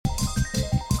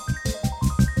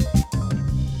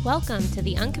Welcome to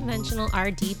the Unconventional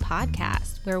RD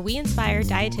podcast, where we inspire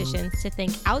dietitians to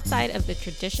think outside of the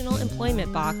traditional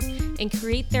employment box and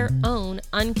create their own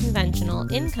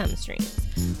unconventional income streams.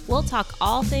 We'll talk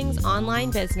all things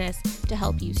online business to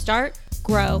help you start,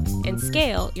 grow, and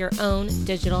scale your own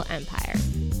digital empire.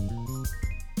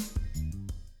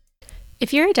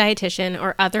 If you're a dietitian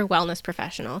or other wellness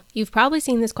professional, you've probably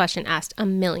seen this question asked a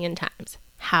million times.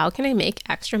 How can I make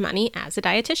extra money as a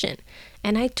dietitian?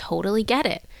 And I totally get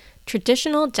it.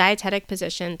 Traditional dietetic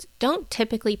positions don't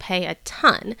typically pay a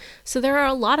ton, so there are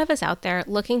a lot of us out there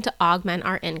looking to augment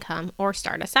our income or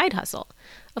start a side hustle.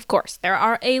 Of course, there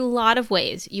are a lot of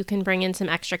ways you can bring in some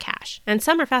extra cash, and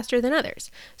some are faster than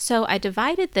others. So I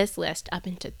divided this list up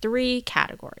into 3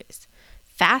 categories.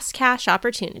 Fast cash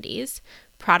opportunities,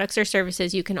 products or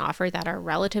services you can offer that are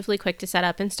relatively quick to set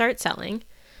up and start selling.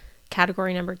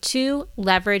 Category number 2,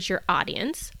 leverage your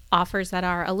audience, offers that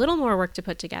are a little more work to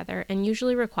put together and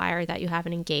usually require that you have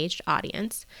an engaged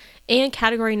audience. And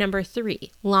category number 3,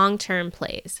 long-term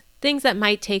plays, things that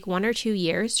might take 1 or 2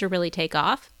 years to really take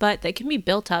off, but that can be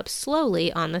built up slowly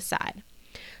on the side.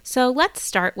 So let's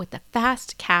start with the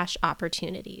fast cash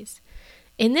opportunities.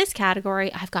 In this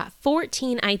category, I've got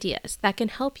 14 ideas that can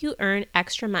help you earn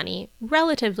extra money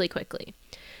relatively quickly.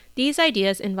 These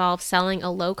ideas involve selling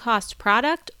a low-cost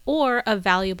product or a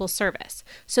valuable service,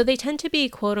 so they tend to be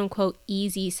quote-unquote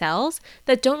easy sells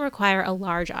that don't require a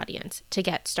large audience to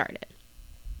get started.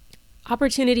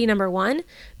 Opportunity number 1,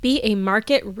 be a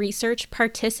market research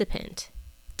participant.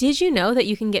 Did you know that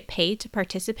you can get paid to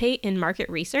participate in market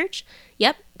research?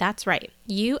 Yep, that's right.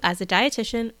 You, as a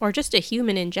dietitian or just a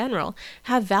human in general,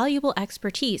 have valuable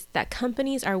expertise that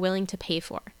companies are willing to pay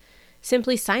for.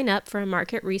 Simply sign up for a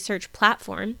market research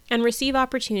platform and receive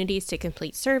opportunities to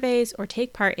complete surveys or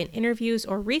take part in interviews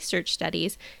or research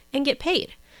studies and get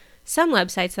paid. Some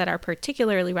websites that are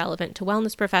particularly relevant to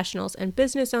wellness professionals and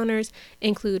business owners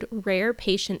include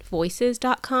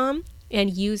rarepatientvoices.com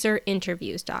and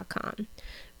userinterviews.com.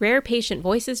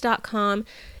 Rarepatientvoices.com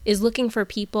is looking for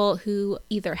people who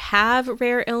either have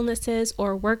rare illnesses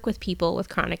or work with people with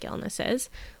chronic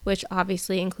illnesses, which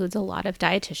obviously includes a lot of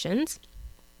dietitians.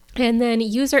 And then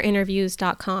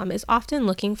userinterviews.com is often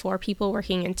looking for people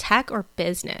working in tech or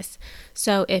business.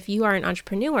 So if you are an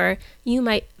entrepreneur, you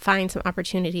might find some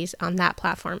opportunities on that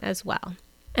platform as well.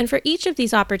 And for each of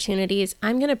these opportunities,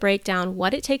 I'm going to break down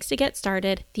what it takes to get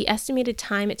started, the estimated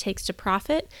time it takes to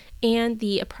profit, and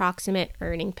the approximate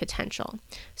earning potential.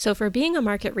 So for being a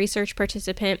market research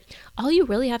participant, all you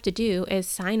really have to do is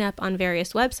sign up on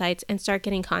various websites and start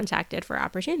getting contacted for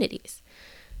opportunities.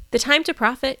 The time to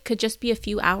profit could just be a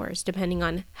few hours, depending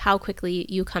on how quickly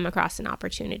you come across an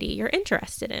opportunity you're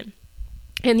interested in.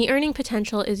 And the earning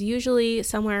potential is usually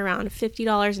somewhere around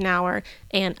 $50 an hour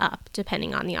and up,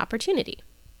 depending on the opportunity.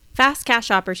 Fast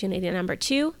cash opportunity number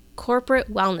 2,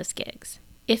 corporate wellness gigs.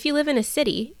 If you live in a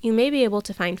city, you may be able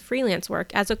to find freelance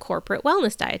work as a corporate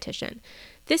wellness dietitian.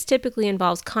 This typically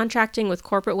involves contracting with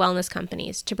corporate wellness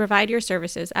companies to provide your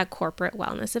services at corporate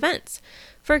wellness events.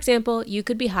 For example, you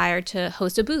could be hired to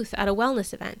host a booth at a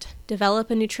wellness event, develop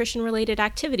a nutrition-related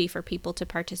activity for people to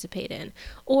participate in,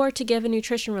 or to give a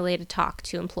nutrition-related talk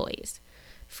to employees.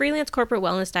 Freelance corporate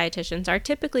wellness dietitians are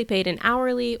typically paid an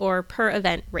hourly or per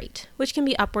event rate, which can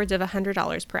be upwards of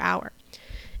 $100 per hour.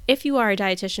 If you are a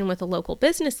dietitian with a local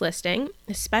business listing,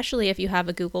 especially if you have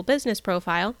a Google business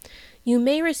profile, you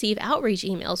may receive outreach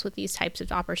emails with these types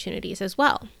of opportunities as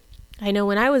well. I know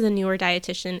when I was a newer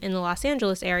dietitian in the Los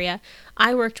Angeles area,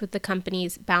 I worked with the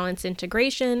companies Balance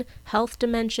Integration, Health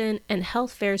Dimension, and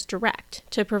Health Fairs Direct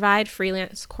to provide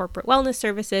freelance corporate wellness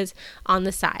services on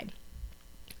the side.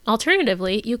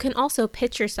 Alternatively, you can also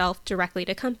pitch yourself directly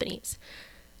to companies.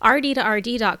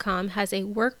 RD2RD.com has a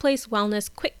workplace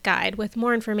wellness quick guide with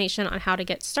more information on how to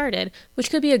get started, which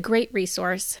could be a great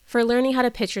resource for learning how to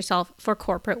pitch yourself for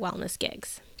corporate wellness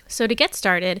gigs. So to get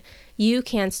started, you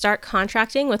can start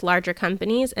contracting with larger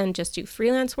companies and just do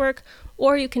freelance work,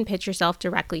 or you can pitch yourself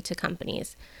directly to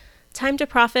companies. Time to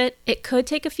profit, it could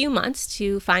take a few months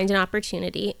to find an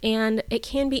opportunity, and it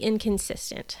can be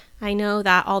inconsistent. I know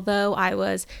that although I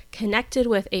was connected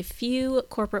with a few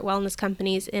corporate wellness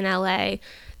companies in LA,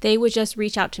 they would just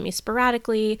reach out to me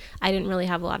sporadically. I didn't really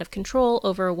have a lot of control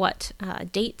over what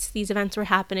dates these events were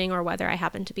happening or whether I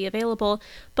happened to be available,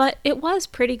 but it was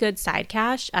pretty good side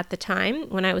cash at the time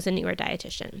when I was a newer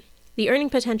dietitian. The earning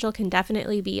potential can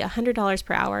definitely be $100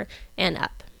 per hour and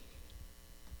up.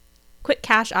 Quick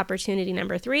cash opportunity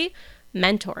number 3,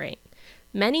 mentoring.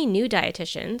 Many new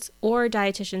dietitians or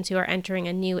dietitians who are entering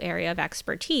a new area of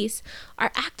expertise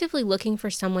are actively looking for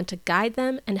someone to guide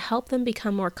them and help them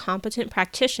become more competent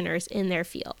practitioners in their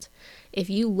field. If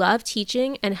you love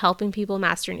teaching and helping people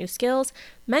master new skills,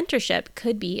 mentorship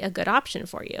could be a good option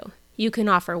for you. You can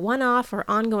offer one-off or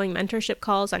ongoing mentorship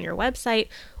calls on your website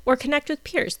or connect with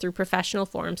peers through professional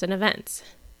forums and events.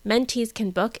 Mentees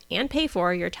can book and pay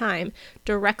for your time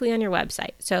directly on your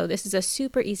website, so this is a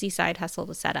super easy side hustle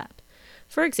to set up.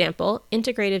 For example,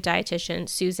 integrative dietitian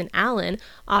Susan Allen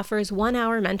offers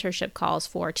 1-hour mentorship calls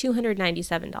for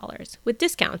 $297, with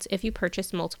discounts if you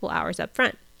purchase multiple hours up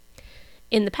front.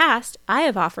 In the past, I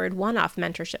have offered one-off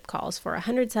mentorship calls for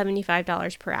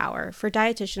 $175 per hour for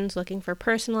dietitians looking for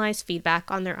personalized feedback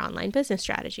on their online business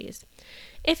strategies.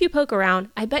 If you poke around,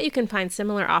 I bet you can find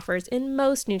similar offers in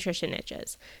most nutrition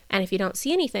niches. And if you don't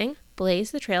see anything,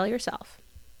 blaze the trail yourself.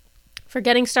 For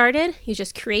getting started, you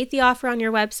just create the offer on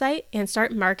your website and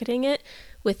start marketing it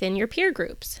within your peer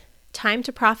groups. Time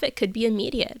to profit could be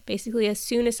immediate. Basically, as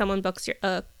soon as someone books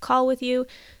a call with you,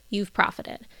 you've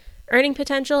profited. Earning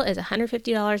potential is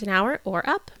 $150 an hour or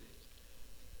up.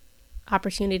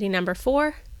 Opportunity number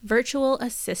 4, virtual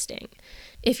assisting.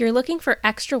 If you're looking for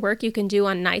extra work you can do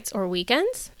on nights or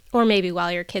weekends, or maybe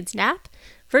while your kids nap,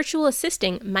 virtual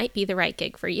assisting might be the right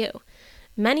gig for you.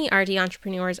 Many RD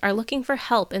entrepreneurs are looking for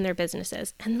help in their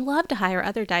businesses and love to hire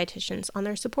other dietitians on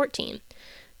their support team.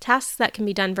 Tasks that can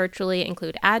be done virtually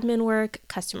include admin work,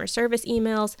 customer service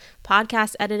emails,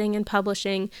 podcast editing and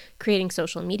publishing, creating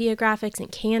social media graphics in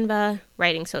Canva,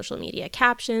 writing social media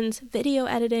captions, video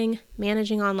editing,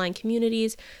 managing online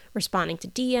communities, responding to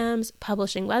DMs,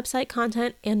 publishing website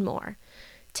content, and more.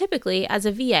 Typically, as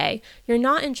a VA, you're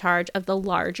not in charge of the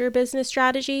larger business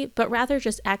strategy, but rather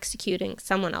just executing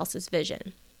someone else's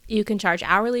vision. You can charge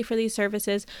hourly for these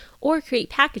services or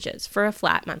create packages for a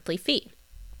flat monthly fee.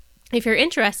 If you're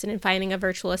interested in finding a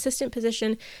virtual assistant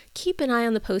position, keep an eye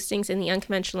on the postings in the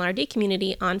Unconventional RD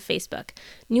community on Facebook.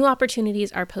 New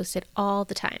opportunities are posted all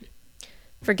the time.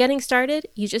 For getting started,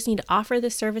 you just need to offer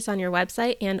this service on your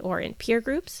website and or in peer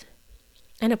groups,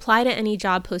 and apply to any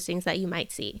job postings that you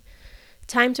might see.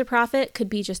 Time to profit could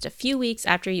be just a few weeks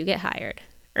after you get hired.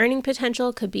 Earning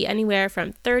potential could be anywhere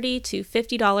from $30 to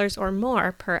 $50 or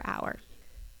more per hour.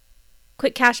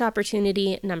 Quick cash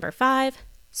opportunity number 5,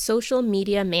 social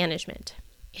media management.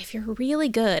 If you're really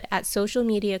good at social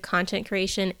media content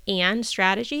creation and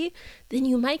strategy, then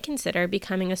you might consider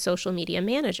becoming a social media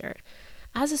manager.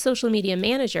 As a social media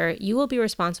manager, you will be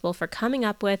responsible for coming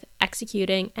up with,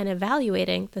 executing, and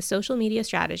evaluating the social media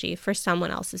strategy for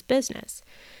someone else's business.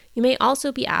 You may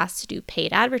also be asked to do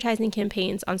paid advertising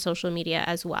campaigns on social media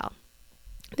as well.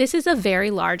 This is a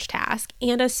very large task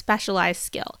and a specialized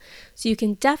skill, so you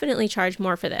can definitely charge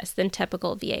more for this than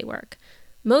typical VA work.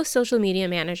 Most social media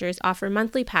managers offer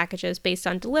monthly packages based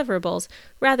on deliverables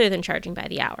rather than charging by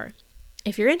the hour.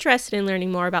 If you're interested in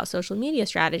learning more about social media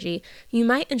strategy, you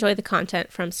might enjoy the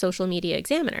content from Social Media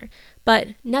Examiner, but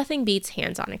nothing beats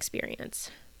hands-on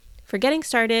experience. For getting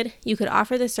started, you could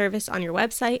offer this service on your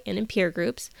website and in peer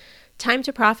groups. Time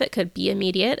to profit could be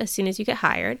immediate as soon as you get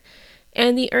hired,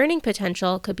 and the earning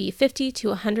potential could be $50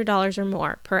 to $100 or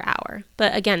more per hour.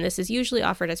 But again, this is usually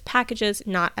offered as packages,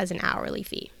 not as an hourly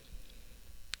fee.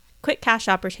 Quick cash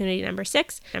opportunity number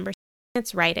 6,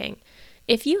 freelance writing.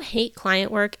 If you hate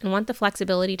client work and want the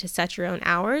flexibility to set your own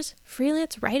hours,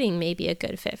 freelance writing may be a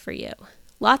good fit for you.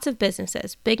 Lots of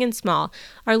businesses, big and small,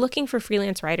 are looking for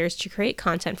freelance writers to create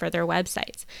content for their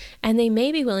websites, and they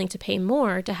may be willing to pay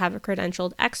more to have a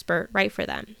credentialed expert write for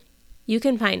them. You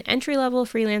can find entry-level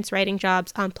freelance writing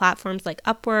jobs on platforms like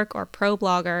Upwork or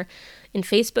ProBlogger, in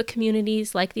Facebook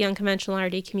communities like the Unconventional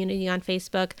RD community on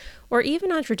Facebook, or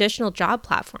even on traditional job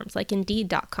platforms like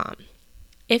Indeed.com.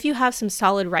 If you have some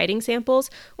solid writing samples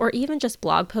or even just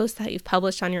blog posts that you've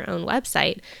published on your own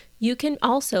website, you can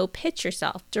also pitch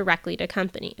yourself directly to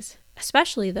companies,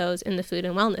 especially those in the food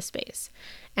and wellness space.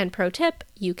 And pro tip,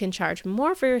 you can charge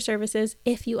more for your services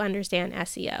if you understand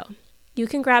SEO. You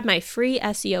can grab my free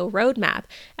SEO roadmap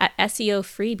at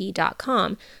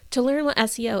SEOfreebie.com to learn what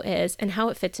SEO is and how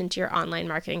it fits into your online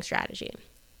marketing strategy.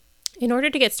 In order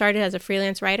to get started as a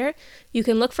freelance writer, you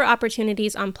can look for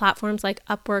opportunities on platforms like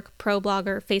Upwork,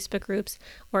 ProBlogger, Facebook groups,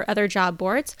 or other job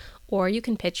boards, or you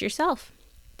can pitch yourself.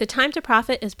 The time to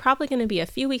profit is probably going to be a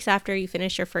few weeks after you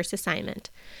finish your first assignment,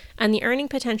 and the earning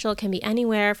potential can be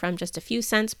anywhere from just a few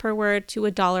cents per word to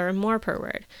 $1 or more per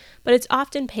word, but it's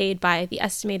often paid by the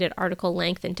estimated article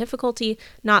length and difficulty,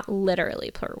 not literally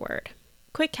per word.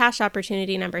 Quick cash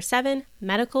opportunity number 7,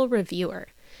 medical reviewer.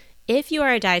 If you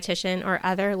are a dietitian or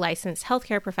other licensed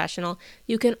healthcare professional,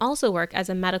 you can also work as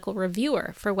a medical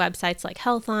reviewer for websites like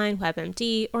Healthline,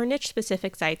 WebMD, or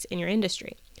niche-specific sites in your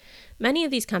industry. Many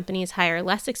of these companies hire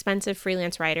less expensive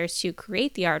freelance writers to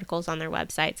create the articles on their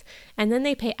websites, and then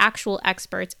they pay actual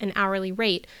experts an hourly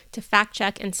rate to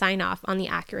fact-check and sign off on the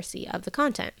accuracy of the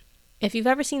content. If you've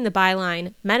ever seen the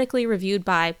byline, medically reviewed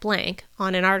by blank,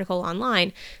 on an article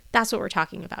online, that's what we're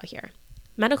talking about here.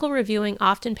 Medical reviewing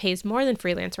often pays more than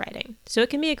freelance writing, so it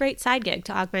can be a great side gig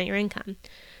to augment your income.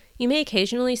 You may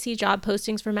occasionally see job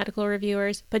postings for medical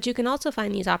reviewers, but you can also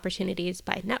find these opportunities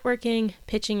by networking,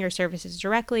 pitching your services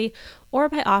directly, or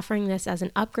by offering this as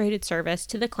an upgraded service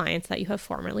to the clients that you have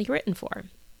formerly written for.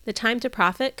 The time to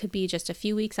profit could be just a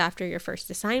few weeks after your first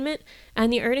assignment,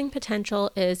 and the earning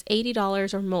potential is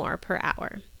 $80 or more per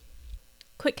hour.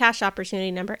 Quick cash opportunity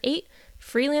number 8,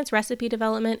 freelance recipe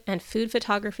development and food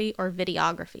photography or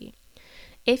videography.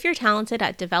 If you're talented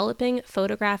at developing,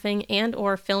 photographing, and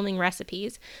or filming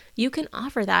recipes, you can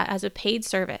offer that as a paid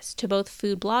service to both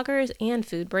food bloggers and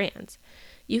food brands.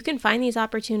 You can find these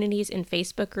opportunities in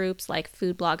Facebook groups like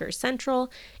Food Bloggers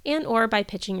Central and or by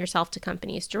pitching yourself to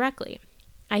companies directly.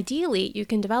 Ideally, you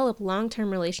can develop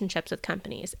long-term relationships with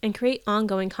companies and create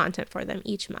ongoing content for them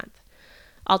each month.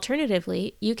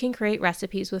 Alternatively, you can create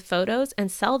recipes with photos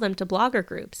and sell them to blogger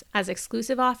groups as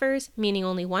exclusive offers, meaning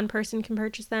only one person can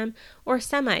purchase them, or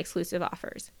semi-exclusive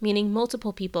offers, meaning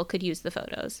multiple people could use the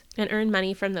photos and earn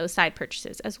money from those side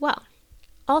purchases as well.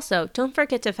 Also, don't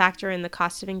forget to factor in the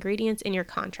cost of ingredients in your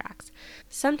contracts.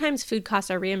 Sometimes food costs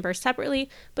are reimbursed separately,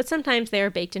 but sometimes they are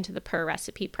baked into the per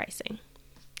recipe pricing.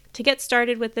 To get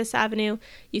started with this avenue,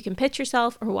 you can pitch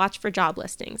yourself or watch for job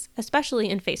listings, especially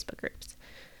in Facebook groups.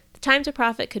 The time to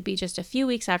profit could be just a few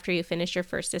weeks after you finish your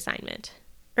first assignment.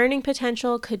 Earning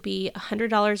potential could be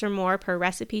 $100 or more per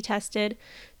recipe tested,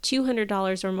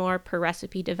 $200 or more per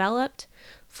recipe developed,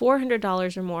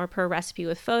 $400 or more per recipe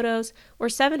with photos, or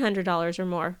 $700 or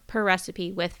more per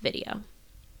recipe with video.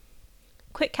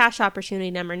 Quick cash opportunity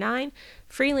number 9,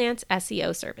 freelance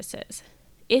SEO services.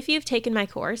 If you've taken my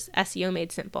course, SEO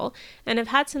Made Simple, and have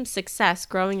had some success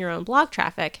growing your own blog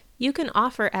traffic, you can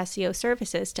offer SEO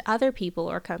services to other people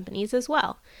or companies as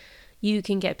well. You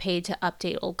can get paid to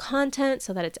update old content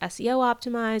so that it's SEO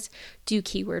optimized, do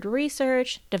keyword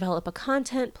research, develop a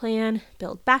content plan,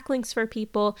 build backlinks for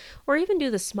people, or even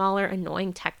do the smaller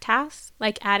annoying tech tasks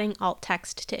like adding alt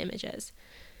text to images.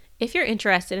 If you're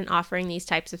interested in offering these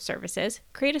types of services,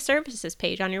 create a services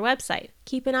page on your website.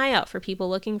 Keep an eye out for people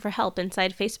looking for help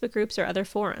inside Facebook groups or other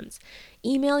forums.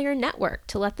 Email your network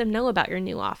to let them know about your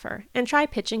new offer, and try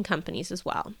pitching companies as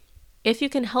well. If you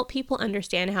can help people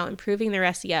understand how improving their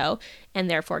SEO, and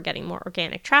therefore getting more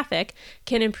organic traffic,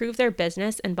 can improve their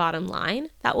business and bottom line,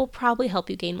 that will probably help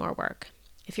you gain more work.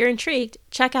 If you're intrigued,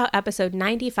 check out episode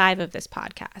 95 of this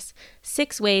podcast,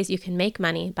 6 Ways You Can Make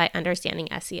Money by Understanding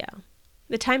SEO.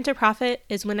 The time to profit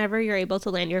is whenever you're able to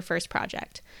land your first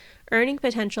project. Earning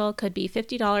potential could be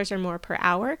 $50 or more per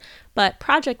hour, but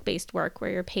project-based work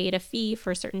where you're paid a fee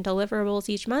for certain deliverables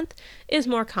each month is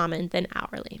more common than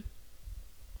hourly.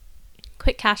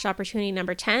 Quick cash opportunity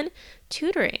number 10,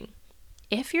 tutoring.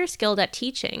 If you're skilled at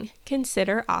teaching,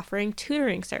 consider offering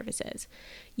tutoring services.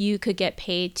 You could get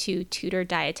paid to tutor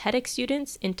dietetic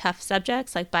students in tough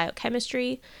subjects like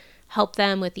biochemistry, help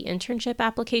them with the internship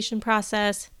application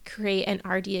process, create an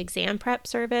RD exam prep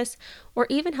service, or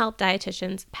even help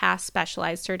dietitians pass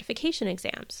specialized certification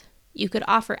exams. You could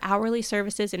offer hourly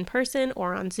services in person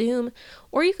or on Zoom,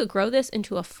 or you could grow this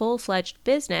into a full-fledged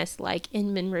business like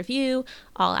Inman Review,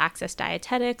 All Access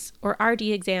Dietetics, or RD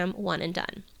Exam One and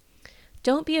Done.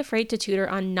 Don't be afraid to tutor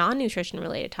on non-nutrition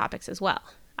related topics as well.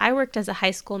 I worked as a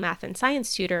high school math and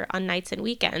science tutor on nights and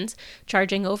weekends,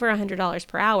 charging over $100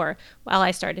 per hour while I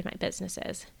started my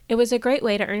businesses. It was a great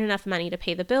way to earn enough money to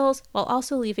pay the bills while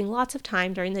also leaving lots of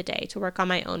time during the day to work on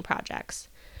my own projects.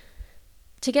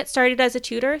 To get started as a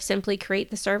tutor, simply create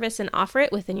the service and offer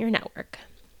it within your network.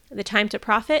 The time to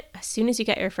profit, as soon as you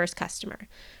get your first customer.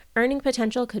 Earning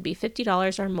potential could be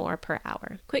 $50 or more per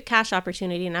hour. Quick cash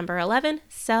opportunity number 11,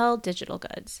 sell digital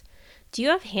goods. Do you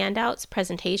have handouts,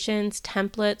 presentations,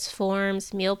 templates,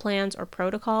 forms, meal plans, or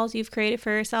protocols you've created for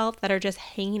yourself that are just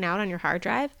hanging out on your hard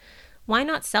drive? Why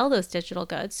not sell those digital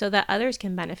goods so that others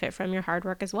can benefit from your hard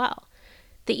work as well?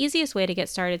 The easiest way to get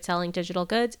started selling digital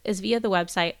goods is via the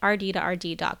website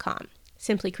rd2rd.com.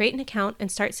 Simply create an account and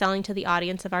start selling to the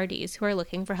audience of RDs who are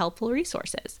looking for helpful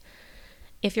resources.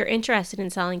 If you're interested in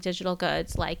selling digital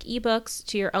goods like ebooks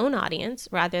to your own audience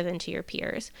rather than to your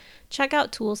peers, check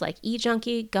out tools like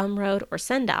eJunkie, Gumroad, or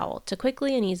SendOwl to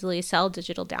quickly and easily sell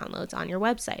digital downloads on your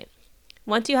website.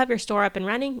 Once you have your store up and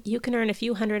running, you can earn a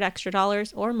few $100 extra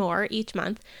or more each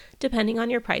month, depending on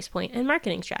your price point and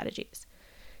marketing strategies.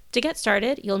 To get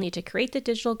started, you'll need to create the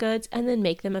digital goods and then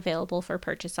make them available for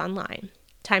purchase online.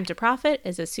 Time to profit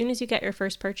is as soon as you get your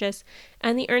first purchase,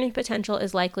 and the earning potential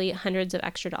is likely hundreds of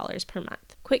extra dollars per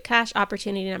month. Quick cash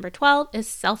opportunity number 12 is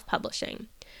self-publishing.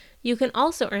 You can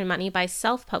also earn money by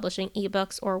self-publishing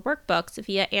ebooks or workbooks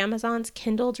via Amazon's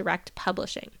Kindle Direct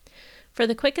Publishing. For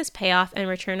the quickest payoff and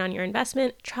return on your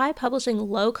investment, try publishing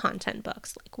low-content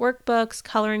books like workbooks,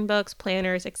 coloring books,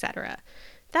 planners, etc.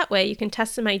 That way, you can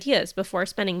test some ideas before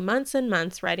spending months and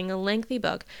months writing a lengthy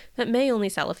book that may only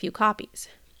sell a few copies.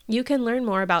 You can learn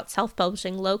more about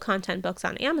self-publishing low-content books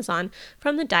on Amazon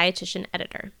from the Dietitian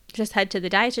Editor. Just head to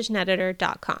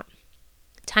thedietitianeditor.com.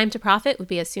 Time to profit would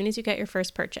be as soon as you get your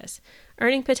first purchase.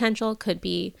 Earning potential could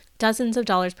be dozens of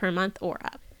dollars per month or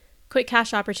up. Quick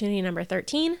cash opportunity number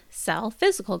 13, sell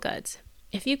physical goods.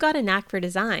 If you've got a knack for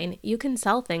design, you can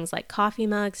sell things like coffee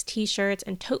mugs, t-shirts,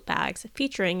 and tote bags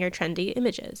featuring your trendy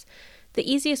images. The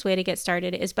easiest way to get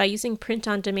started is by using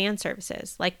print-on-demand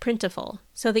services like Printful,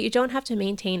 so that you don't have to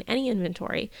maintain any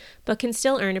inventory, but can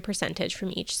still earn a percentage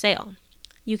from each sale.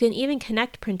 You can even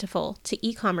connect Printful to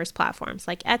e-commerce platforms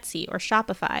like Etsy or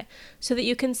Shopify, so that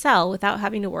you can sell without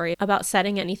having to worry about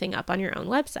setting anything up on your own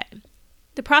website.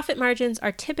 The profit margins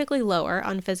are typically lower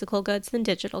on physical goods than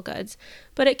digital goods,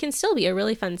 but it can still be a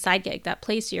really fun side gig that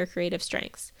plays to your creative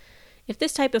strengths. If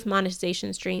this type of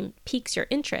monetization stream piques your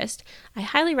interest, I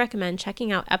highly recommend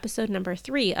checking out episode number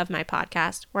 3 of my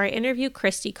podcast, where I interview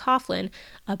Christy Coughlin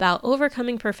about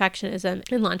overcoming perfectionism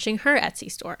and launching her Etsy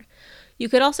store. You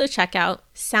could also check out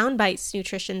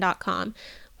soundbitesnutrition.com,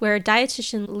 where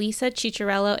dietitian Lisa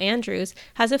Cicciarello Andrews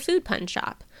has a food pun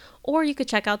shop, or you could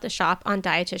check out the shop on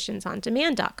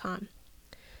dietitiansondemand.com.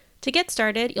 To get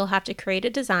started, you'll have to create a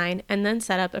design and then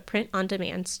set up a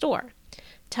print-on-demand store.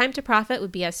 Time to profit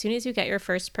would be as soon as you get your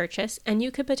first purchase, and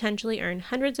you could potentially earn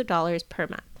hundreds of dollars per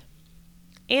month.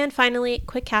 And finally,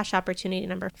 quick cash opportunity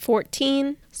number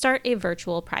 14, start a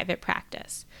virtual private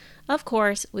practice. Of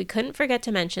course, we couldn't forget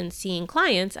to mention seeing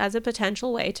clients as a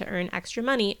potential way to earn extra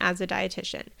money as a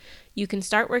dietitian. You can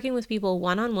start working with people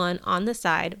one-on-one on the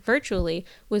side virtually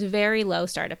with very low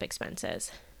startup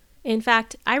expenses. In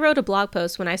fact, I wrote a blog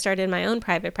post when I started my own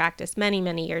private practice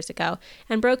many years ago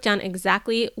and broke down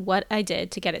exactly what I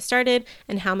did to get it started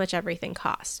and how much everything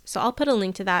costs. So I'll put a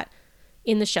link to that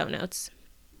in the show notes.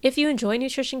 If you enjoy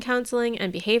nutrition counseling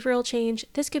and behavioral change,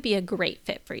 this could be a great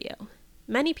fit for you.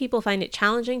 Many people find it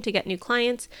challenging to get new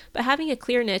clients, but having a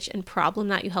clear niche and problem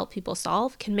that you help people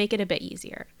solve can make it a bit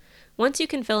easier. Once you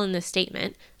can fill in this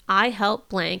statement, I help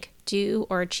blank do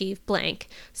or achieve blank,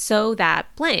 so that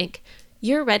blank,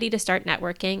 you're ready to start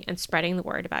networking and spreading the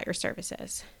word about your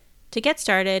services. To get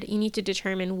started, you need to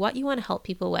determine what you want to help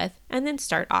people with and then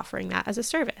start offering that as a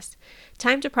service.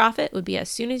 Time to profit would be as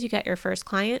soon as you get your first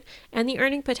client, and the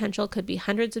earning potential could be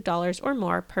hundreds of dollars or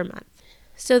more per month.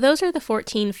 So those are the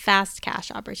 14 fast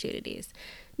cash opportunities.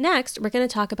 Next, we're going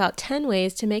to talk about 10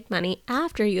 ways to make money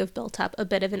after you have built up a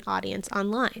bit of an audience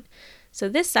online. So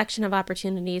this section of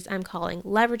opportunities I'm calling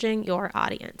leveraging your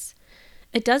audience.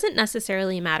 It doesn't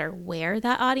necessarily matter where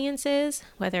that audience is,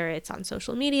 whether it's on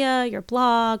social media, your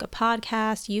blog, a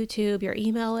podcast, YouTube, your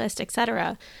email list,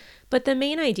 etc. But the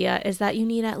main idea is that you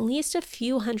need at least a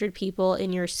few hundred people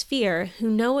in your sphere who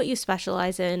know what you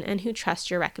specialize in and who trust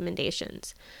your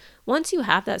recommendations. Once you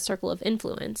have that circle of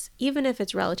influence, even if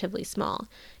it's relatively small,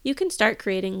 you can start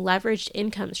creating leveraged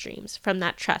income streams from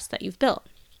that trust that you've built.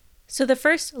 So the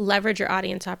first leverage your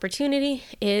audience opportunity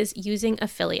is using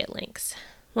affiliate links.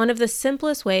 One of the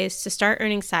simplest ways to start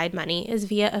earning side money is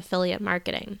via affiliate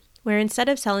marketing, where instead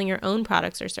of selling your own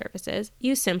products or services,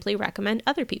 you simply recommend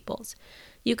other people's.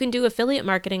 You can do affiliate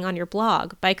marketing on your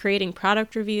blog by creating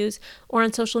product reviews, or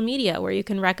on social media where you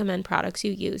can recommend products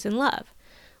you use and love.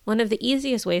 One of the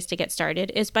easiest ways to get started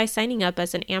is by signing up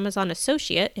as an Amazon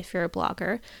associate if you're a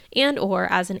blogger, and or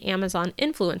as an Amazon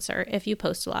influencer if you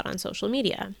post a lot on social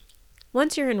media.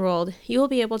 Once you're enrolled, you will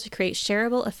be able to create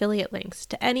shareable affiliate links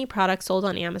to any product sold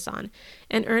on Amazon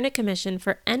and earn a commission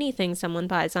for anything someone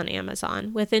buys on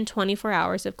Amazon within 24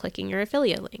 hours of clicking your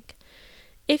affiliate link.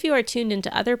 If you are tuned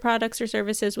into other products or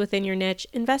services within your niche,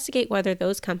 investigate whether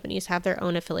those companies have their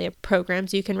own affiliate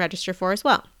programs you can register for as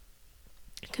well.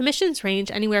 Commissions range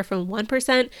anywhere from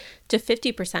 1% to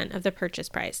 50% of the purchase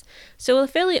price, so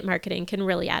affiliate marketing can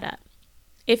really add up.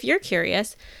 If you're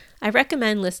curious, I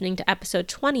recommend listening to episode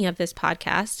 20 of this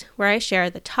podcast, where I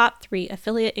share the top 3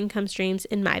 affiliate income streams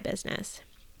in my business.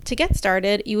 To get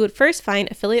started, you would first find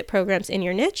affiliate programs in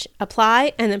your niche,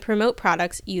 apply, and then promote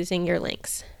products using your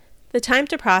links. The time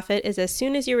to profit is as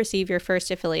soon as you receive your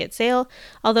first affiliate sale,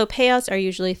 although payouts are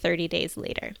usually 30 days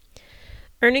later.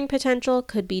 Earning potential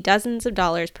could be dozens of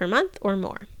dollars per month or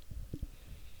more.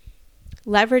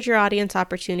 Leverage your audience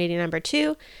opportunity number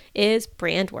 2 is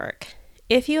brand work.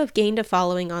 If you have gained a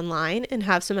following online and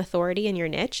have some authority in your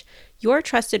niche, your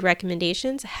trusted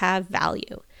recommendations have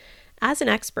value. As an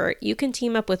expert, you can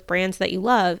team up with brands that you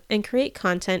love and create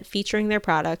content featuring their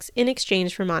products in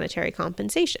exchange for monetary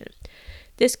compensation.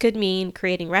 This could mean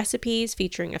creating recipes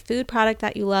featuring a food product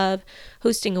that you love,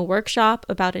 hosting a workshop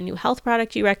about a new health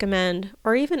product you recommend,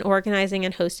 or even organizing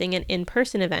and hosting an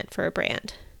in-person event for a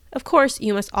brand. Of course,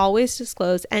 you must always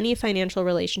disclose any financial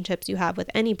relationships you have with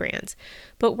any brands,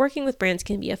 but working with brands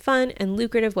can be a fun and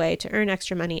lucrative way to earn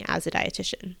extra money as a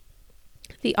dietitian.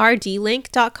 The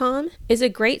rdlink.com is a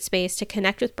great space to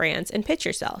connect with brands and pitch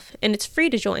yourself, and it's free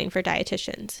to join for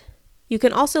dietitians. You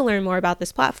can also learn more about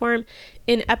this platform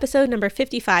in episode number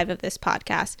 55 of this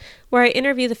podcast, where I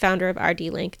interview the founder of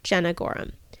RDLink, Jenna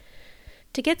Gorham.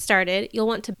 To get started, you'll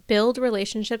want to build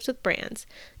relationships with brands,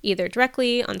 either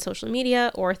directly on social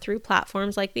media or through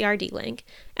platforms like the RDLink,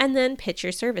 and then pitch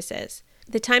your services.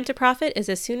 The time to profit is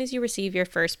as soon as you receive your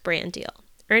first brand deal.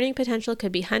 Earning potential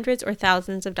could be hundreds or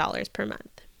thousands of dollars per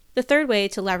month. The third way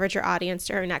to leverage your audience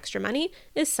to earn extra money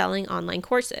is selling online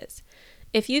courses.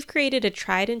 If you've created a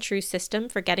tried and true system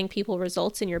for getting people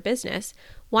results in your business,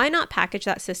 why not package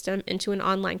that system into an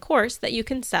online course that you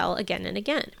can sell again and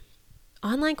again?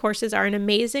 Online courses are an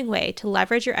amazing way to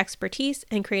leverage your expertise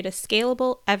and create a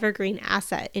scalable, evergreen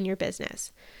asset in your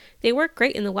business. They work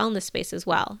great in the wellness space as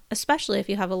well, especially if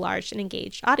you have a large and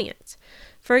engaged audience.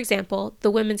 For example, the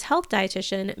women's health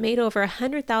dietitian made over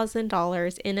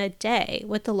 $100,000 in a day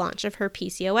with the launch of her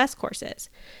PCOS courses.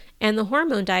 And the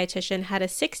hormone dietitian had a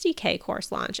 $60K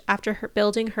course launch after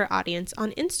building her audience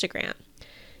on Instagram.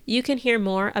 You can hear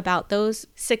more about those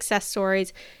success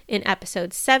stories in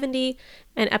episode 70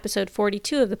 and episode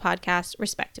 42 of the podcast,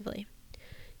 respectively.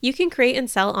 You can create and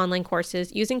sell online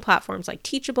courses using platforms like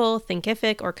Teachable,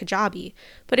 Thinkific, or Kajabi,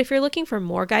 but if you're looking for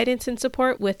more guidance and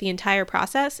support with the entire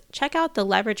process, check out the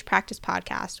Leverage Practice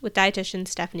podcast with dietitian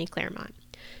Stephanie Claremont.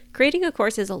 Creating a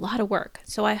course is a lot of work,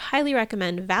 so I highly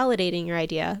recommend validating your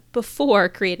idea before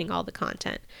creating all the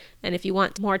content. And if you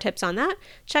want more tips on that,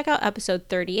 check out episode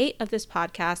 38 of this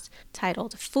podcast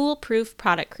titled Foolproof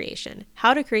Product Creation: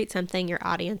 How to Create Something Your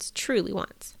Audience Truly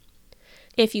Wants.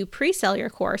 If you pre-sell your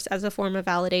course as a form of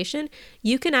validation,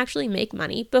 you can actually make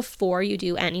money before you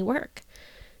do any work.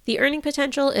 The earning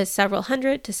potential is several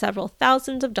hundred to several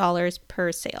thousands of dollars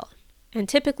per sale. And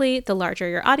typically, the larger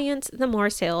your audience, the more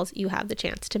sales you have the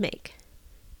chance to make.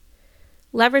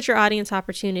 Leverage your audience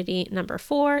opportunity number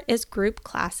 4 is group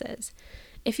classes.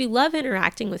 If you love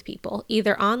interacting with people,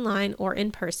 either online or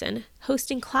in person,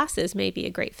 hosting classes may be a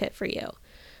great fit for you.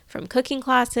 From cooking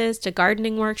classes to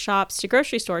gardening workshops to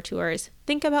grocery store tours,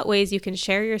 think about ways you can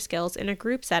share your skills in a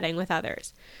group setting with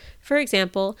others. For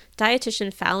example,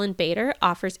 dietitian Fallon Bader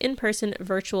offers in-person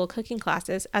virtual cooking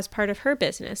classes as part of her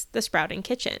business, The Sprouting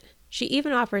Kitchen. She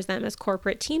even offers them as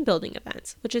corporate team building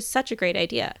events, which is such a great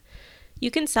idea.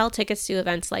 You can sell tickets to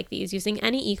events like these using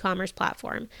any e-commerce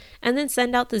platform, and then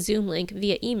send out the Zoom link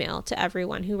via email to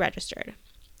everyone who registered.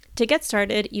 To get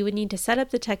started, you would need to set up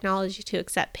the technology to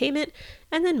accept payment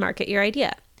and then market your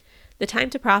idea. The time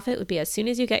to profit would be as soon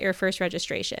as you get your first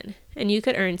registration, and you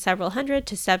could earn several hundred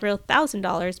to several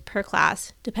 $1,000s per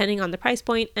class, depending on the price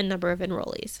point and number of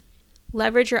enrollees.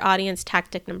 Leverage your audience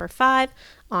tactic number 5,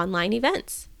 online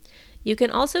events. You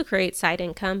can also create side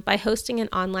income by hosting an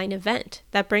online event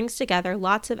that brings together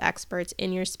lots of experts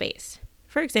in your space.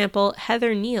 For example,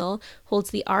 Heather Neal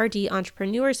holds the RD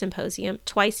Entrepreneur Symposium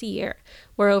twice a year,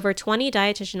 where over 20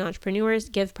 dietitian entrepreneurs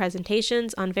give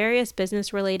presentations on various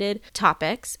business-related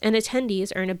topics, and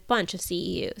attendees earn a bunch of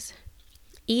CEUs.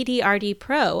 EDRD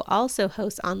Pro also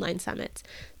hosts online summits,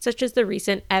 such as the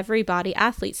recent Everybody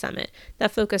Athlete Summit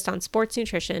that focused on sports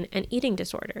nutrition and eating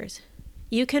disorders.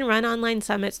 You can run online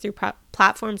summits through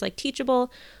platforms like Teachable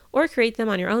or create them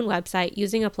on your own website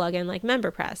using a plugin like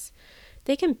MemberPress.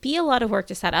 They can be a lot of work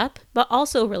to set up, but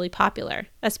also really popular,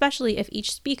 especially if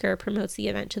each speaker promotes the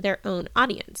event to their own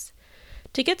audience.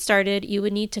 To get started, you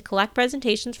would need to collect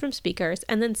presentations from speakers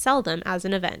and then sell them as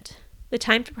an event. The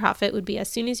time to profit would be as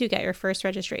soon as you get your first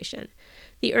registration.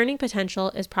 The earning potential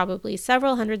is probably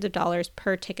several hundreds of dollars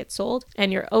per ticket sold,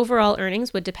 and your overall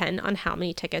earnings would depend on how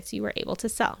many tickets you were able to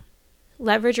sell.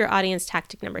 Leverage your audience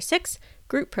tactic number 6,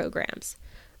 group programs.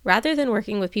 Rather than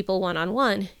working with people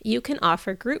one-on-one, you can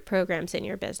offer group programs in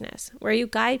your business, where you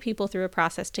guide people through a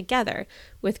process together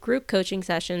with group coaching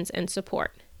sessions and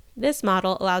support. This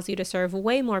model allows you to serve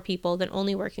way more people than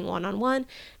only working one-on-one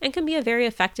and can be a very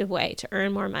effective way to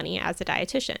earn more money as a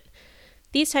dietitian.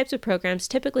 These types of programs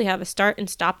typically have a start and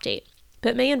stop date,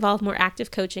 but may involve more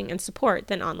active coaching and support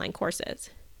than online courses.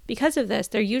 Because of this,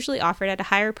 they're usually offered at a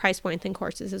higher price point than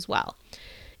courses as well.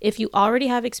 If you already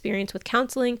have experience with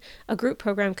counseling, a group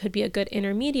program could be a good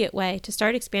intermediate way to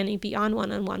start expanding beyond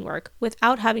one-on-one work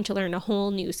without having to learn a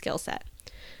whole new skill set.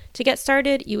 To get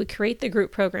started, you would create the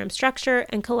group program structure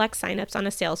and collect signups on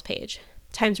a sales page.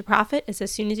 Time to profit is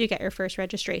as soon as you get your first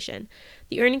registration.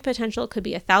 The earning potential could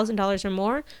be $1,000 or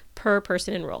more per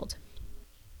person enrolled.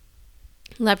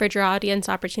 Leverage your audience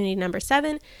opportunity number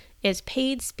 7 is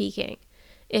paid speaking.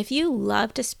 If you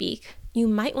love to speak, you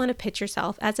might want to pitch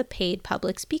yourself as a paid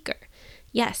public speaker.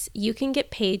 Yes, you can get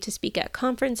paid to speak at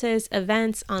conferences,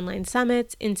 events, online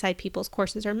summits, inside people's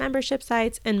courses or membership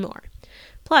sites, and more.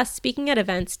 Plus, speaking at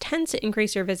events tends to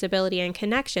increase your visibility and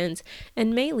connections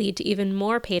and may lead to even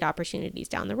more paid opportunities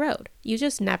down the road. You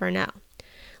just never know.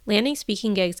 Landing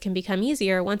speaking gigs can become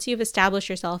easier once you've established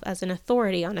yourself as an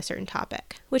authority on a certain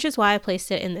topic, which is why I placed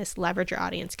it in this leverage your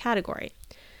audience category.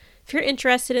 If you're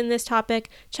interested in this topic,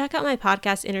 check out my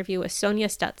podcast interview with Sonia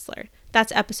Stutzler.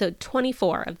 That's episode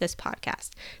 24 of this podcast.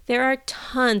 There are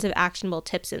tons of actionable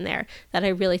tips in there that I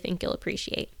really think you'll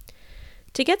appreciate.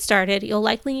 To get started, you'll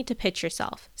likely need to pitch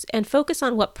yourself and focus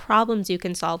on what problems you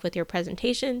can solve with your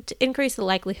presentation to increase the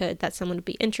likelihood that someone would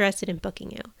be interested in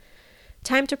booking you.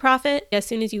 Time to profit as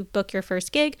soon as you book your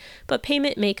first gig, but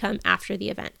payment may come after the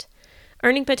event.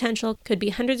 Earning potential could be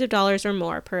hundreds of dollars or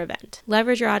more per event.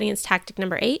 Leverage your audience tactic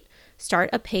number 8, start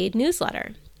a paid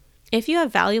newsletter. If you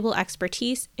have valuable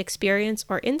expertise, experience,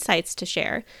 or insights to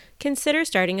share, consider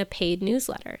starting a paid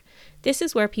newsletter. This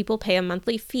is where people pay a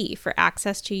monthly fee for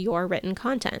access to your written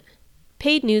content.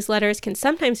 Paid newsletters can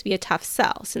sometimes be a tough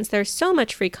sell since there's so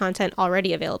much free content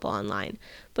already available online.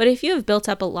 But if you have built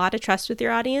up a lot of trust with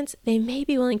your audience, they may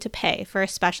be willing to pay for a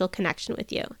special connection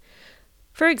with you.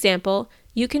 For example,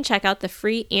 you can check out the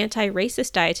free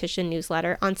Anti-Racist Dietitian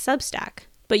newsletter on Substack,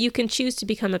 but you can choose to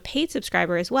become a paid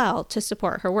subscriber as well to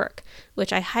support her work,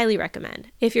 which I highly recommend.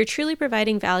 If you're truly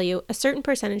providing value, a certain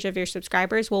percentage of your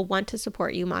subscribers will want to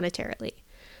support you monetarily.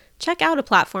 Check out a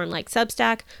platform like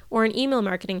Substack or an email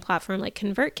marketing platform like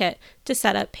ConvertKit to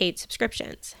set up paid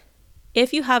subscriptions.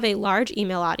 If you have a large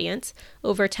email audience,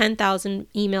 over 10,000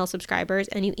 email subscribers,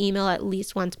 and you email at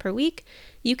least once per week,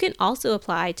 you can also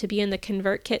apply to be in the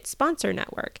ConvertKit sponsor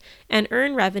network and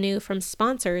earn revenue from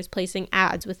sponsors placing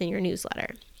ads within your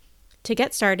newsletter. To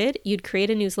get started, you'd create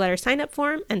a newsletter sign-up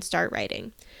form and start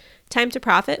writing. Time to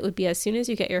profit would be as soon as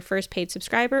you get your first paid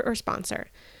subscriber or sponsor.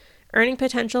 Earning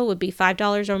potential would be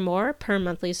 $5 or more per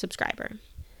monthly subscriber.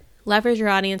 Leverage your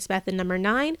audience method number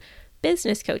 9,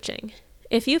 business coaching.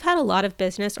 If you've had a lot of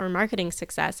business or marketing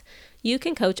success, you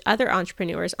can coach other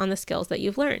entrepreneurs on the skills that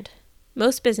you've learned.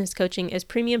 Most business coaching is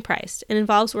premium priced and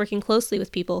involves working closely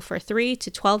with people for 3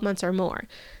 to 12 months or more,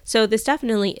 so this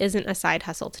definitely isn't a side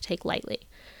hustle to take lightly.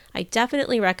 I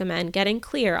definitely recommend getting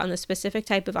clear on the specific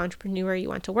type of entrepreneur you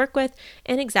want to work with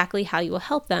and exactly how you will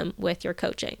help them with your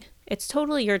coaching. It's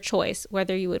totally your choice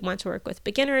whether you would want to work with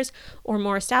beginners or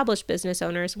more established business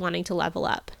owners wanting to level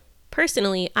up.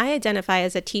 Personally, I identify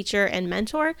as a teacher and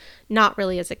mentor, not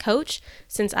really as a coach,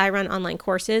 since I run online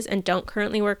courses and don't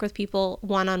currently work with people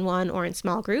one-on-one or in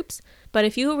small groups. But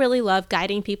if you really love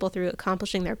guiding people through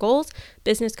accomplishing their goals,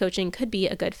 business coaching could be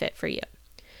a good fit for you.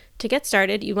 To get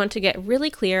started, you want to get really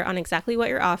clear on exactly what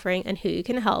you're offering and who you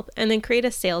can help, and then create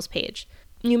a sales page.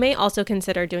 You may also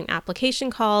consider doing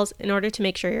application calls in order to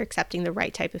make sure you're accepting the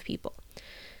right type of people.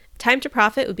 Time to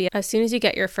profit would be as soon as you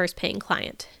get your first paying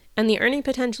client, and the earning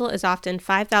potential is often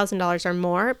 $5,000 or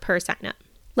more per signup.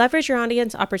 Leverage your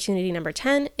audience opportunity number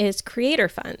 10 is creator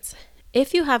funds.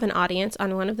 If you have an audience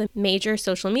on one of the major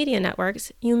social media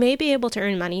networks, you may be able to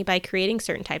earn money by creating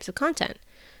certain types of content.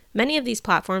 Many of these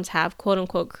platforms have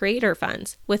quote-unquote creator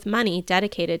funds with money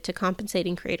dedicated to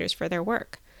compensating creators for their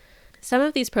work. Some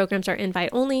of these programs are invite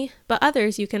only, but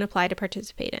others you can apply to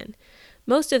participate in.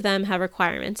 Most of them have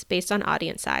requirements based on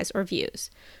audience size or views.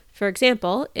 For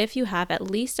example, if you have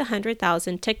at least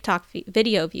 100,000 TikTok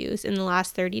video views in the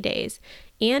last 30 days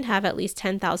and have at least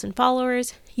 10,000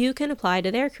 followers, you can apply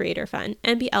to their creator fund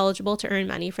and be eligible to earn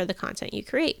money for the content you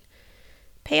create.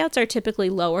 Payouts are typically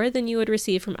lower than you would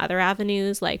receive from other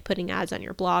avenues, like putting ads on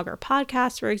your blog or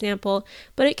podcast, for example,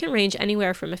 but it can range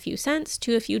anywhere from a few cents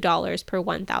to a few dollars per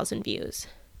 1,000 views.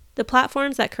 The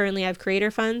platforms that currently have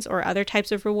creator funds or other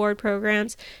types of reward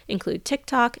programs include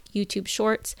TikTok, YouTube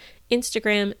Shorts,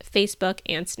 Instagram, Facebook,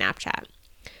 and Snapchat.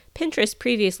 Pinterest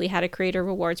previously had a creator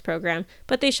rewards program,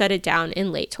 but they shut it down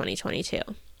in late 2022.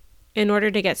 In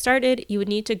order to get started, you would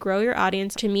need to grow your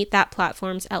audience to meet that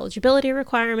platform's eligibility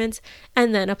requirements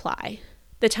and then apply.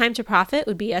 The time to profit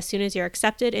would be as soon as you're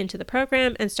accepted into the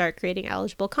program and start creating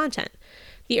eligible content.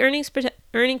 The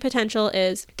earning potential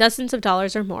is dozens of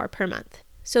dollars or more per month.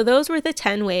 So those were the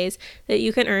 10 ways that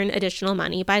you can earn additional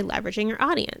money by leveraging your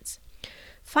audience.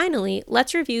 Finally,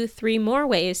 let's review 3 more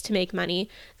ways to make money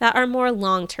that are more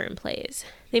long-term plays.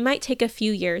 They might take a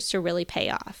few years to really pay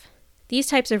off. These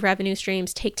types of revenue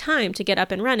streams take time to get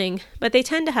up and running, but they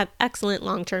tend to have excellent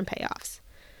long-term payoffs.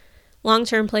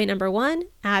 Long-term play number 1,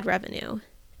 ad revenue.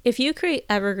 If you create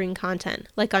evergreen content,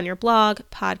 like on your blog,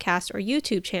 podcast, or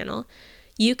YouTube channel,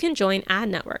 you can join ad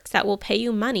networks that will pay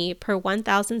you money per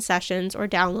 1,000 sessions or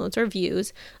downloads or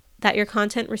views that your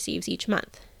content receives each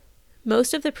month.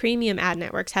 Most of the premium ad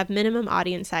networks have minimum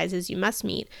audience sizes you must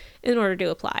meet in order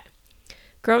to apply.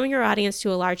 Growing your audience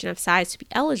to a large enough size to be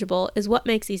eligible is what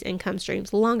makes these income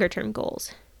streams longer-term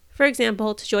goals. For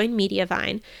example, to join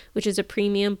Mediavine, which is a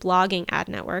premium blogging ad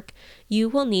network, you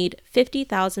will need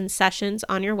 50,000 sessions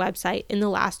on your website in the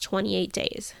last 28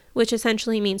 days, which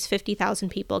essentially means 50,000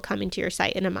 people coming to your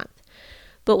site in a month.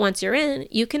 But once you're in,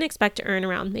 you can expect to earn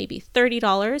around maybe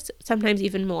 $30, sometimes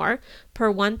even more,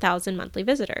 per 1,000 monthly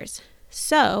visitors.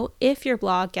 So, if your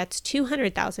blog gets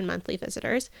 200,000 monthly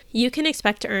visitors, you can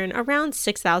expect to earn around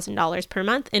 $6,000 per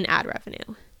month in ad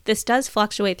revenue. This does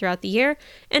fluctuate throughout the year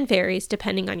and varies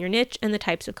depending on your niche and the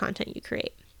types of content you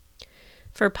create.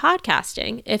 For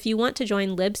podcasting, if you want to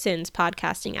join Libsyn's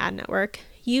podcasting ad network,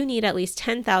 you need at least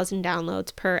 10,000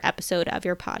 downloads per episode of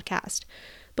your podcast.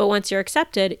 But once you're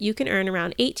accepted, you can earn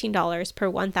around $18 per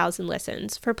 1,000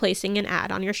 listens for placing an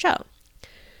ad on your show.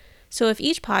 So if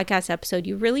each podcast episode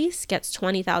you release gets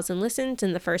 20,000 listens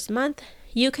in the first month,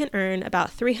 you can earn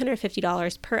about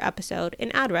 $350 per episode in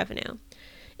ad revenue.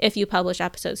 If you publish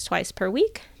episodes twice per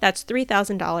week, that's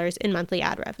 $3,000 in monthly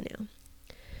ad revenue.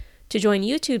 To join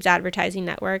YouTube's advertising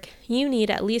network, you need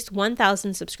at least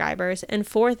 1,000 subscribers and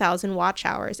 4,000 watch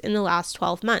hours in the last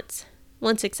 12 months.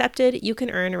 Once accepted, you can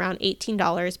earn around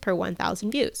 $18 per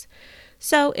 1,000 views.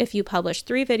 So if you publish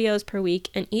 3 videos per week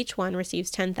and each one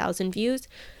receives 10,000 views,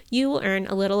 you will earn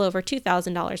a little over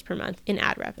 $2,000 per month in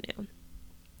ad revenue.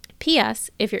 P.S.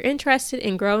 If you're interested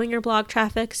in growing your blog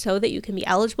traffic so that you can be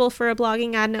eligible for a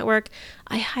blogging ad network,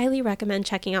 I highly recommend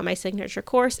checking out my signature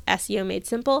course, SEO Made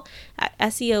Simple, at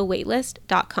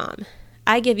SEOwaitlist.com.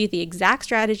 I give you the exact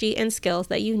strategy and skills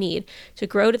that you need to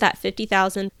grow to that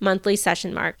 50,000 monthly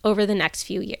session mark over the next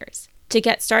few years. To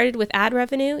get started with ad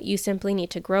revenue, you simply need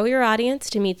to grow your audience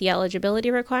to meet the eligibility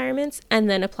requirements and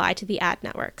then apply to the ad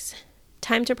networks.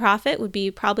 Time to profit would be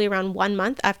probably around 1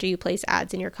 month after you place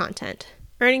ads in your content.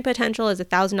 Earning potential is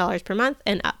 $1,000 per month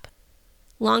and up.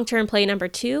 Long-term play number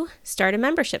 2, start a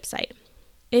membership site.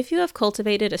 If you have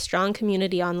cultivated a strong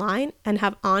community online and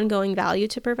have ongoing value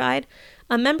to provide,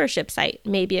 a membership site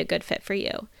may be a good fit for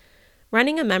you.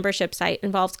 Running a membership site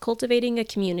involves cultivating a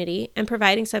community and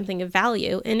providing something of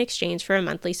value in exchange for a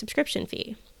monthly subscription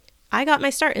fee. I got my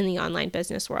start in the online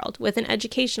business world with an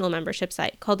educational membership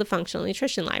site called the Functional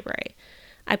Nutrition Library.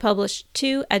 I published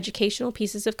 2 educational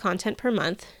pieces of content per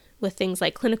month with things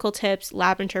like clinical tips,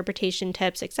 lab interpretation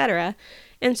tips, etc.,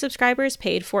 and subscribers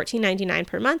paid $14.99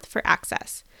 per month for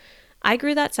access. I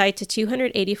grew that site to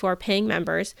 284 paying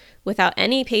members without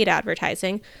any paid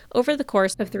advertising over the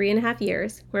course of 3.5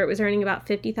 years, where it was earning about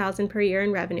 $50,000 per year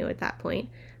in revenue at that point,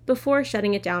 before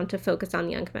shutting it down to focus on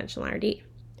the unconventional RD.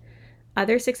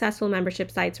 Other successful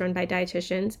membership sites run by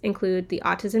dietitians include the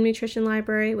Autism Nutrition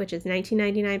Library, which is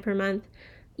 $19.99 per month,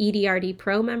 EDRD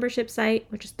Pro membership site,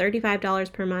 which is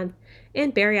 $35 per month,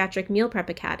 and Bariatric Meal Prep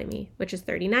Academy, which is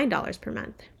 $39 per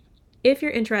month. If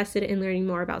you're interested in learning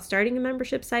more about starting a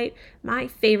membership site, my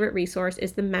favorite resource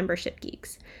is the Membership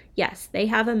Geeks. Yes, they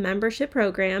have a membership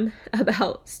program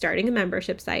about starting a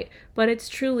membership site, but it's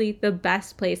truly the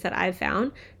best place that I've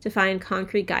found to find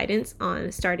concrete guidance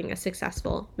on starting a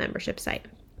successful membership site.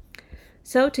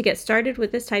 So to get started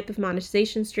with this type of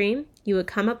monetization stream, you would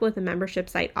come up with a membership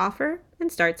site offer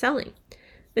and start selling.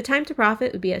 The time to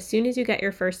profit would be as soon as you get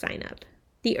your first sign up.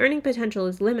 The earning potential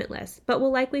is limitless, but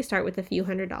will likely start with a few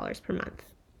 $100s per month.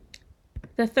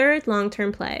 The third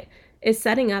long-term play is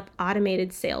setting up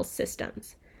automated sales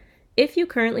systems. If you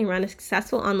currently run a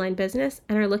successful online business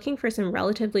and are looking for some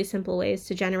relatively simple ways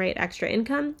to generate extra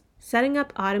income, setting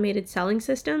up automated selling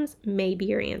systems may be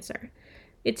your answer.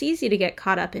 It's easy to get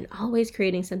caught up in always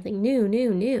creating something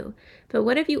new, but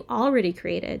what have you already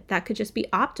created that could just be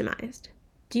optimized?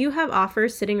 Do you have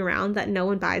offers sitting around that no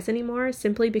one buys anymore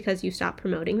simply because you stopped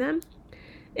promoting them?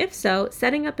 If so,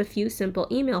 setting up a few simple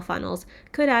email funnels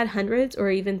could add hundreds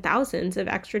or even thousands of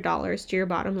extra dollars to your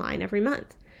bottom line every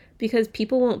month. because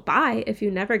people won't buy if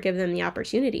you never give them the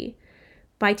opportunity.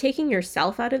 By taking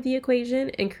yourself out of the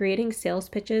equation and creating sales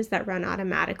pitches that run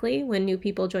automatically when new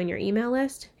people join your email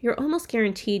list, you're almost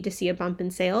guaranteed to see a bump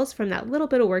in sales from that little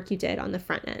bit of work you did on the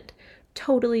front end.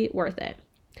 Totally worth it.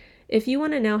 If you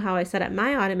want to know how I set up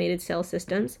my automated sales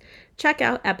systems, check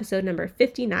out episode number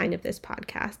 59 of this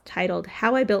podcast, titled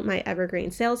How I Built My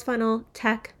Evergreen Sales Funnel,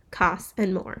 Tech, Costs,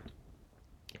 and More.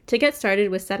 To get started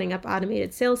with setting up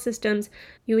automated sales systems,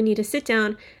 you would need to sit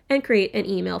down and create an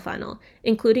email funnel,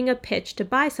 including a pitch to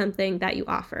buy something that you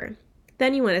offer.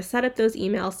 Then you want to set up those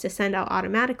emails to send out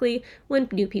automatically when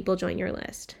new people join your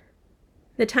list.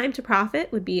 The time to profit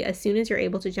would be as soon as you're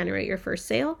able to generate your first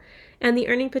sale, and the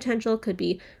earning potential could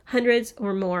be hundreds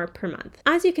or more per month.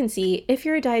 As you can see, if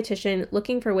you're a dietitian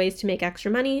looking for ways to make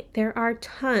extra money, there are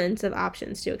tons of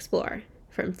options to explore.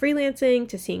 From freelancing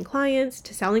to seeing clients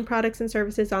to selling products and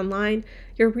services online,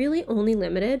 you're really only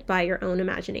limited by your own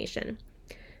imagination.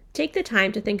 Take the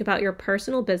time to think about your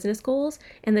personal business goals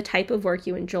and the type of work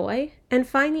you enjoy, and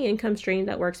find the income stream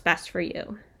that works best for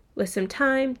you. With some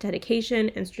time, dedication,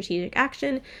 and strategic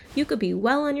action, you could be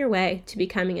well on your way to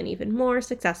becoming an even more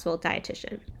successful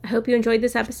dietitian. I hope you enjoyed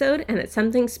this episode and that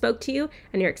something spoke to you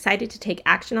and you're excited to take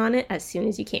action on it as soon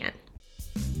as you can.